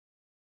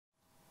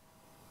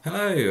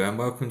Hello and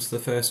welcome to the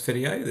first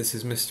video. This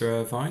is Mr.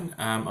 Irvine.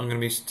 I'm going to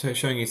be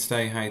showing you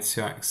today how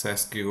to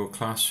access Google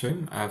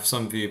Classroom. For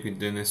some of you have been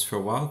doing this for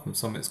a while, and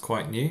some it's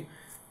quite new.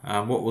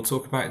 What we'll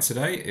talk about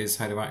today is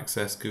how to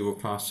access Google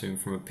Classroom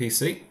from a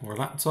PC or a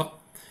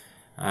laptop,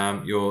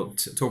 your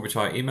Torbridge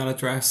High email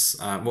address,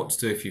 what to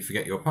do if you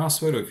forget your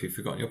password or if you've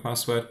forgotten your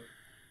password,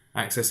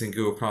 accessing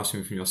Google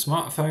Classroom from your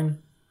smartphone,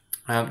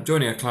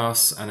 joining a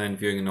class, and then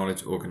viewing a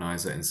knowledge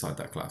organizer inside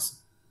that class.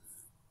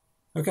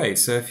 Okay,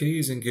 so if you're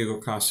using Google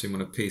Classroom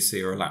on a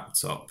PC or a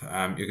laptop,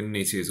 you're going to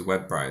need to use a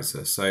web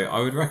browser. So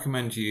I would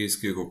recommend you use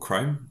Google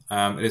Chrome.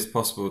 It is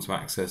possible to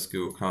access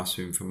Google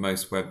Classroom from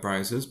most web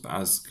browsers, but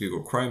as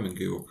Google Chrome and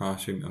Google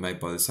Classroom are made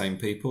by the same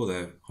people,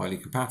 they're highly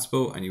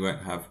compatible and you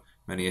won't have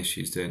many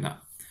issues doing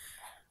that.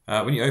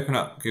 When you open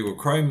up Google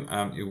Chrome,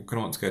 you're going to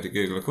want to go to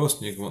Google, of course,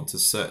 and you're going to want to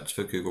search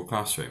for Google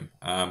Classroom.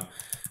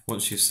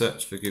 Once you've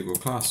searched for Google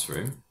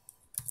Classroom,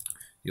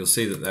 you'll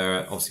see that there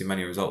are obviously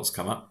many results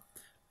come up.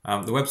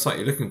 The website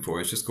you're looking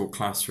for is just called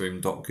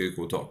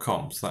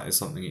classroom.google.com, so that is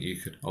something that you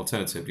could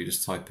alternatively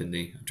just type in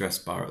the address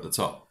bar at the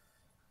top.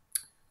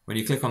 When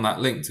you click on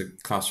that link to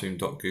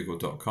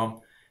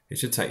classroom.google.com, it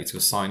should take you to a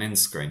sign-in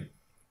screen.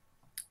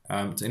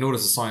 In order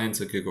to sign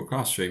into Google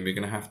Classroom, you're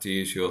going to have to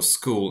use your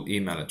school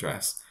email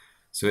address.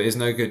 So it is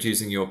no good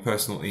using your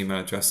personal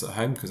email address at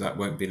home because that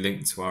won't be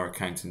linked to our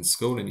account in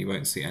school and you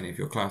won't see any of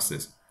your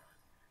classes.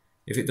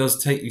 If it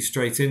does take you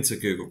straight into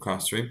Google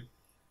Classroom,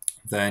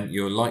 then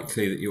you're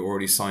likely that you're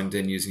already signed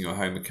in using your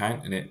home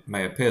account and it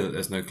may appear that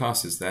there's no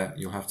classes there.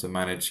 You'll have to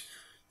manage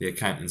the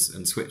account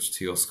and switch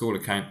to your school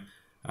account,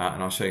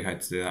 and I'll show you how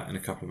to do that in a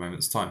couple of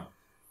moments' time.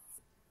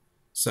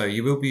 So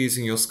you will be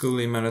using your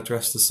school email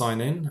address to sign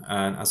in,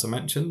 and as I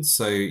mentioned,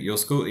 so your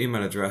school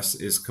email address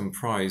is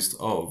comprised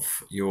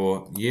of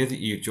your year that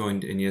you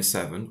joined in year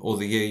 7 or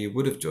the year you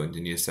would have joined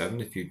in year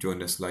 7 if you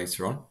joined us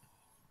later on.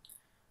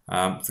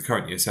 The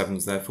current year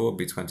 7s therefore would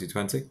be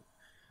 2020.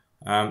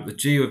 The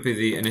G would be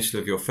the initial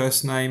of your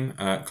first name.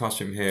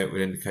 Classroom here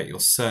would indicate your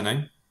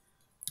surname.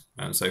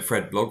 So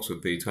Fred Blogs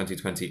would be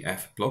 2020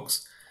 F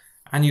Blogs.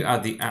 And you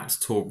add the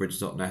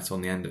 @torbridge.net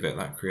on the end of it.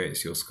 That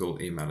creates your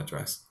school email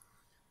address.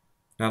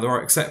 Now there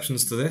are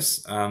exceptions to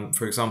this.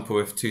 For example,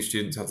 if two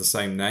students have the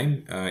same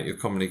name, you're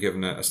commonly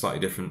given a slightly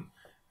different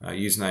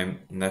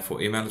username and therefore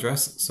email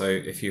address. So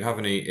if you have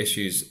any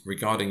issues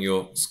regarding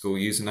your school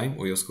username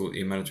or your school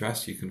email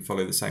address, you can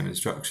follow the same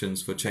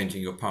instructions for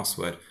changing your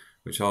password,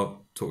 which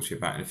I'll talk to you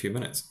about in a few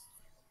minutes.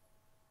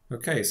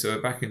 Okay, so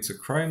we're back into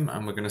Chrome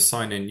and we're going to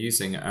sign in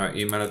using our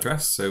email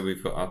address. So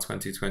we've got our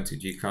 2020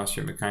 G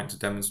Classroom account to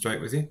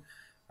demonstrate with you.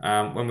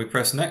 When we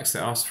press next,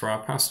 it asks for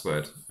our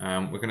password.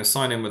 We're going to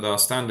sign in with our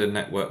standard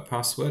network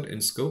password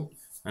in school.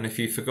 And if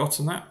you've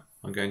forgotten that,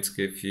 I'm going to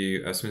give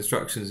you some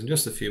instructions in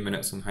just a few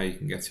minutes on how you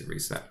can get it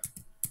reset.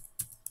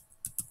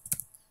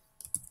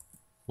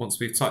 Once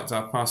we've typed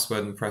our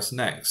password and press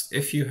next,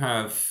 if you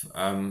have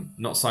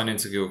not signed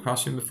into Google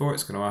Classroom before,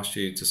 it's going to ask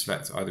you to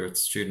select either a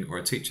student or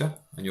a teacher,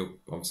 and you'll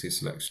obviously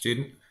select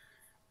student.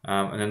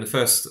 And then the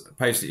first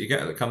page that you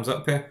get that comes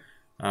up here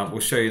will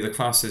show you the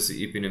classes that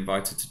you've been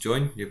invited to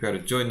join. You'll be able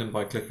to join them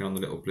by clicking on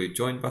the little blue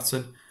join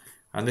button.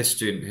 And this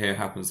student here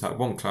happens to have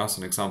one class,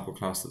 an example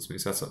class that's been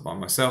set up by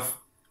myself,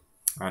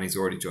 and he's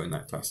already joined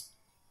that class.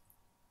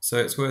 So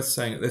it's worth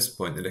saying at this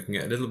point that it can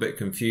get a little bit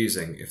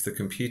confusing if the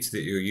computer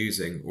that you're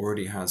using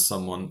already has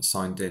someone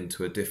signed in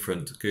to a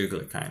different Google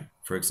account.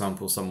 For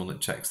example, someone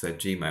that checks their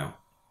Gmail.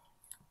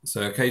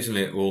 So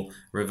occasionally it will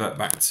revert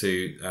back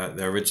to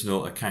their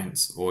original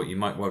accounts, or you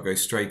might well go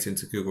straight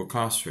into Google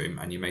Classroom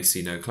and you may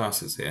see no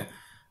classes here.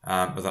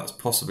 But that's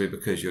possibly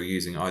because you're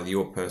using either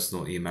your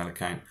personal email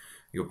account,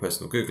 your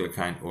personal Google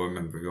account, or a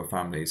member of your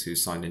families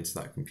who's signed into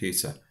that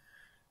computer.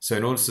 So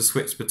in order to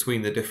switch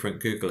between the different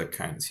Google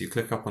accounts, you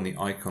click up on the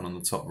icon on the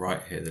top right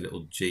here, the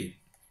little G.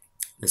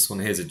 This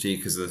one here is a G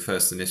because the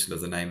first initial of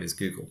the name is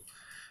Google.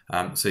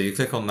 So you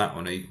click on that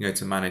one, or you can go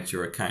to manage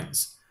your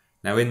accounts.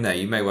 Now in there,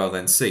 you may well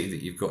then see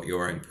that you've got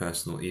your own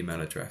personal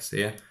email address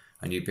here,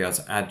 and you'd be able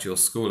to add your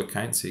school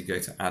account. So you go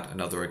to add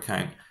another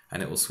account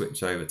and it will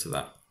switch over to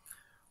that.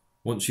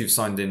 Once you've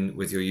signed in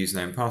with your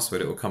username and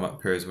password, it will come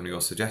up here as one of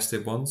your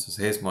suggested ones.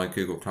 So here's my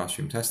Google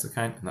Classroom test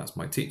account, and that's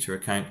my teacher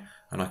account,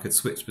 and I could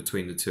switch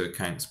between the two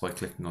accounts by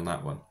clicking on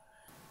that one.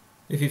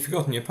 If you've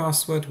forgotten your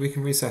password, we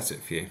can reset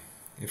it for you.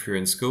 If you're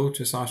in school,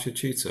 just ask your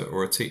tutor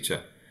or a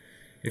teacher.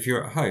 If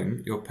you're at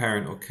home, your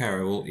parent or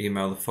carer will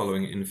email the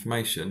following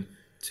information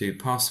to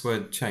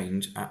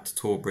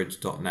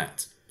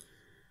passwordchange@torbridge.net.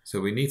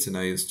 So we need to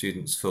know the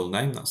student's full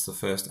name, that's the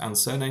first and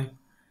surname,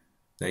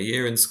 their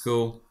year in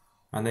school,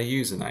 and their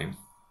username.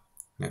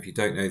 Now, if you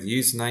don't know the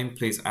username,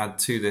 please add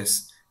to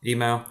this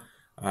email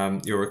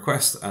your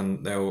request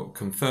and they'll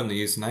confirm the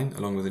username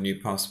along with a new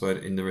password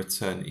in the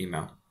return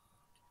email.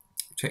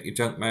 Check your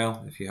junk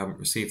mail if you haven't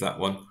received that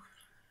one.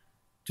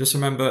 Just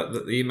remember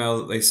that the email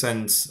that they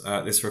send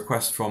this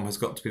request from has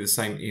got to be the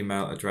same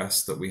email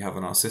address that we have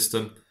on our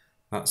system.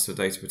 That's for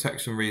data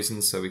protection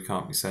reasons, so we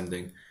can't be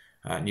sending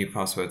new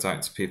passwords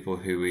out to people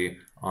who we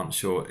aren't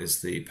sure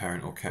is the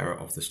parent or carer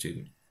of the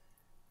student.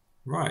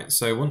 Right,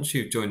 so once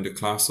you've joined a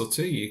class or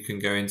two, you can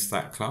go into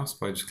that class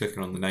by just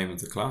clicking on the name of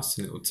the class,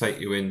 and it will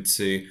take you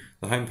into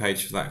the home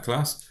page for that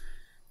class.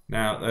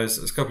 Now, there's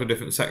a couple of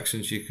different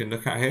sections you can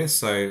look at here.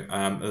 So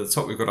at the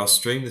top, we've got our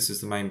stream. This is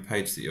the main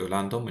page that you'll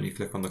land on when you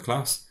click on the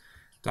class.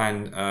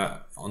 Down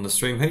on the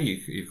stream here,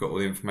 you've got all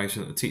the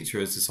information that the teacher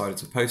has decided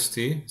to post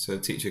to you. So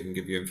the teacher can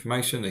give you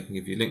information, they can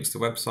give you links to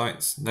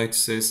websites,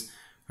 notices,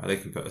 they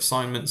can put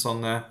assignments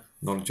on there,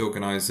 knowledge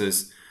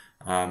organisers,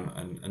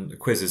 and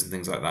quizzes and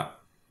things like that.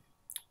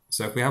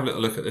 So if we have a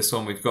little look at this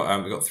one, we've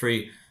got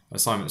 3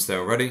 assignments there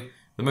already.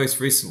 The most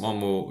recent one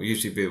will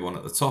usually be the one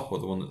at the top, or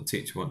the one that the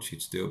teacher wants you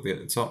to do will be at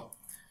the top.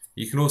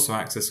 You can also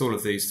access all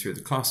of these through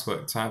the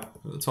Classwork tab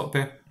at the top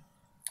here.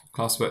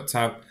 Classwork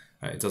tab,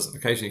 it does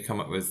occasionally come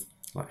up with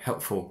like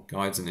helpful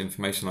guides and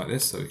information like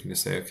this, so we can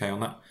just say OK on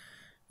that.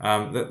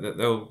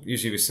 They'll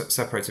usually be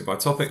separated by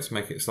topics to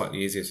make it slightly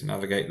easier to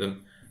navigate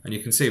them. And you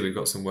can see we've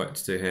got some work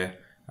to do here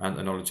and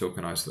a knowledge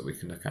organiser that we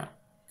can look at.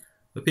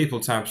 The People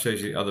tab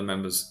shows you other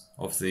members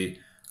of the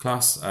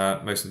class.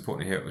 Most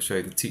importantly here, it will show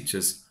you the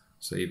teachers,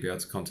 so you'll be able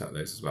to contact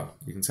those as well.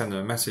 You can send them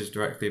a message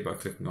directly by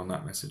clicking on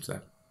that message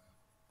there.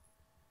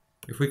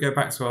 If we go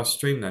back to our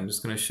stream then, I'm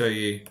just going to show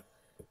you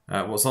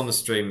what's on the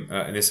stream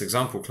in this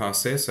example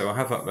class here. So I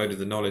have uploaded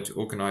the knowledge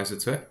organiser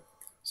to it.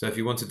 So if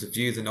you wanted to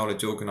view the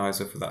knowledge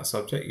organiser for that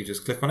subject, you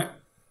just click on it.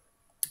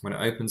 When it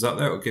opens up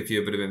there, it will give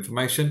you a bit of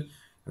information.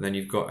 And then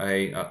you've got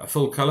a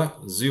full colour,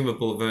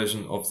 zoomable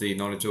version of the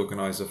knowledge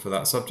organiser for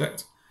that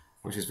subject,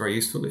 which is very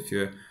useful if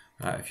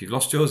you've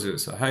lost yours, if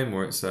it's at home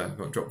or it's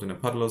got dropped in a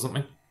puddle or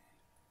something.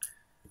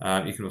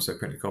 You can also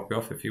print a copy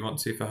off if you want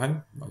to for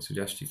home. I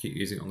suggest you keep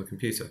using it on the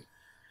computer.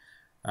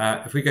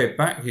 If we go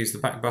back, use the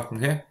back button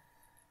here,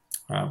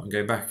 and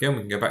go back again,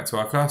 we can go back to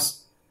our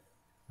class.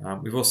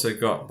 We've also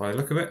got, by the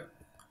look of it,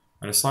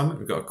 an assignment.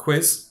 We've got a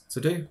quiz to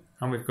do,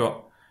 and we've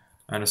got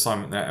an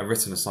assignment there, a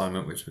written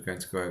assignment, which we're going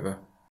to go over.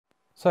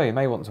 So you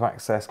may want to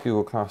access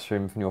Google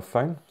Classroom from your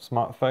phone,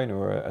 smartphone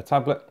or a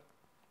tablet.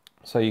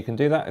 So you can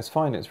do that, it's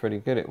fine, it's really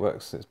good, it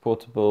works, it's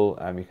portable,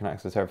 you can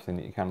access everything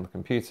that you can on the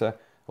computer,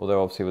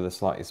 although obviously with a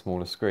slightly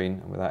smaller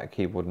screen and without a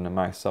keyboard and a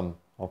mouse, some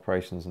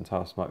operations and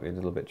tasks might be a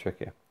little bit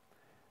trickier.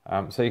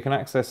 So you can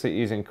access it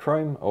using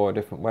Chrome or a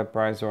different web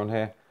browser on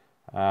here,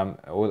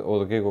 or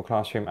the Google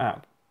Classroom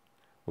app.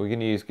 We're going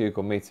to use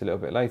Google Meet a little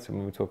bit later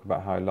when we talk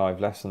about how live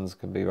lessons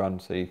can be run,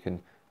 so you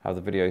can have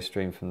the video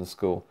stream from the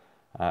school,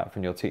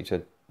 from your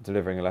teacher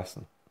delivering a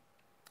lesson.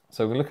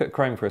 So we'll look at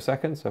Chrome for a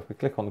second. So if we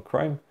click on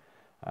Chrome,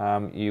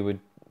 you would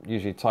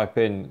usually type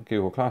in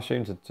Google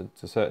Classroom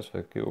to search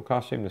for Google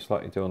Classroom, just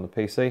like you do on the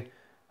PC,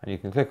 and you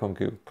can click on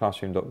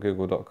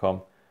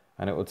classroom.google.com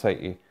and it will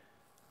take you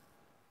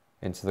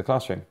into the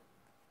classroom.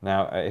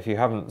 Now if you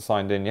haven't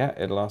signed in yet,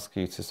 it'll ask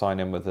you to sign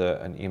in with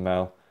an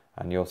email,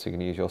 and you're also going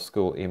to use your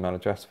school email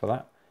address for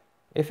that.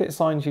 If it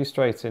signs you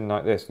straight in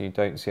like this and you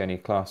don't see any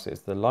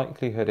classes, the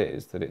likelihood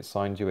is that it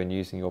signed you in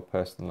using your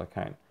personal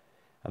account.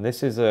 And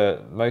this is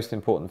most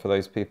important for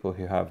those people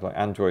who have like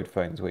Android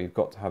phones, where you've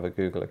got to have a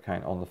Google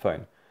account on the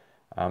phone.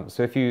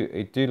 So if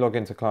you do log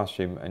into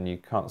Classroom and you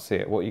can't see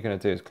it, what you're going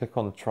to do is click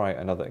on Try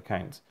Another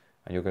Account,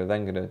 and you're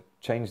then going to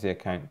change the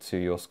account to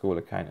your school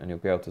account, and you'll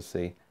be able to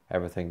see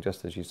everything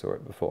just as you saw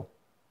it before.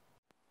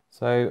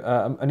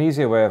 So an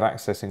easier way of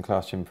accessing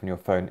Classroom from your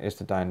phone is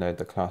to download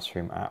the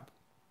Classroom app.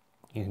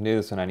 You can do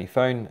this on any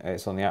phone.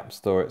 It's on the App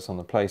Store, it's on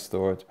the Play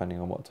Store, depending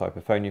on what type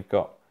of phone you've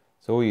got.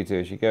 So all you do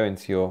is you go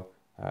into your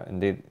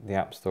the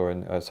App Store,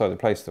 the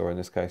Play Store in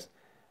this case,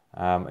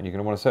 and you're going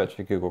to want to search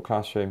for Google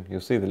Classroom.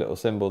 You'll see the little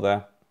symbol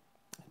there.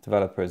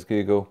 Developer is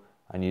Google,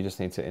 and you just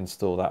need to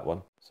install that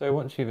one. So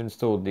once you've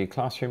installed the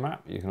Classroom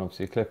app, you can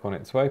obviously click on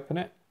it to open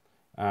it.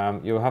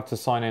 You'll have to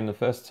sign in the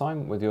first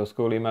time with your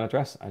school email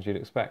address, as you'd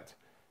expect.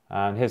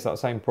 And here's that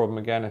same problem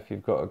again. If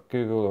you've got a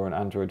Google or an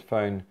Android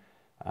phone,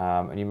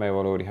 and you may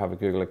well already have a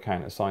Google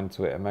account assigned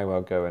to it, it may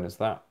well go in as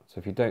that. So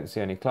if you don't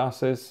see any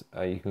classes,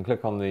 you can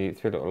click on the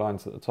 3 little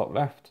lines at the top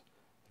left,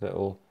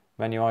 little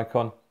menu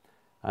icon,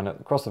 and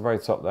across the very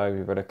top there,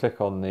 you've got to click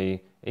on the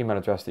email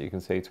address that you can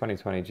see,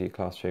 2020 G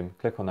Classroom.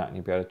 Click on that and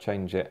you'll be able to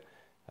change it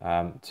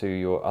to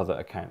your other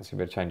accounts. You'll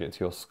be able to change it to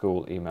your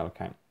school email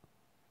account.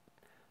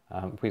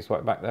 Please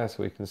swipe back there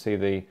so we can see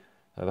the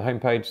home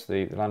page,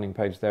 the landing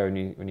page there.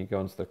 When you go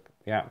onto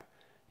the app,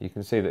 you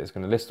can see that it's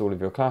going to list all of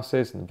your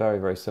classes in a very,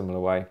 very similar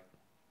way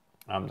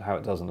to how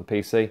it does on the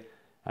PC.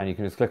 And you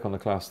can just click on the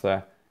class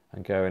there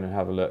and go in and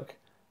have a look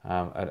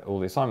at all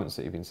the assignments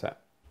that you've been set.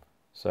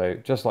 So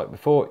just like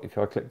before, if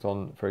I clicked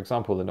on, for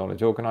example, the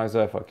knowledge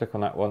organizer, if I click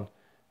on that one,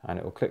 and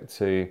it will click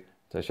to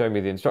show me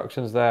the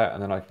instructions there,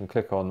 and then I can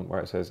click on where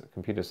it says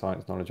computer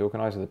science knowledge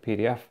organizer, the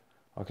PDF.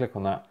 I'll click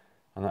on that,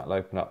 and that will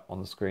open up on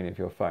the screen of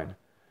your phone.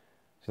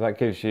 So that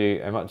gives you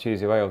a much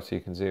easier way. Obviously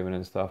you can zoom in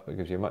and stuff, but it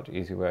gives you a much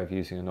easier way of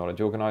using a knowledge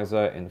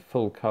organizer in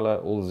full color,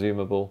 all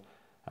zoomable,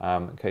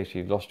 in case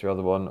you've lost your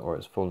other one or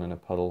it's fallen in a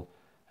puddle,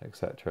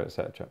 etc,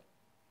 etc.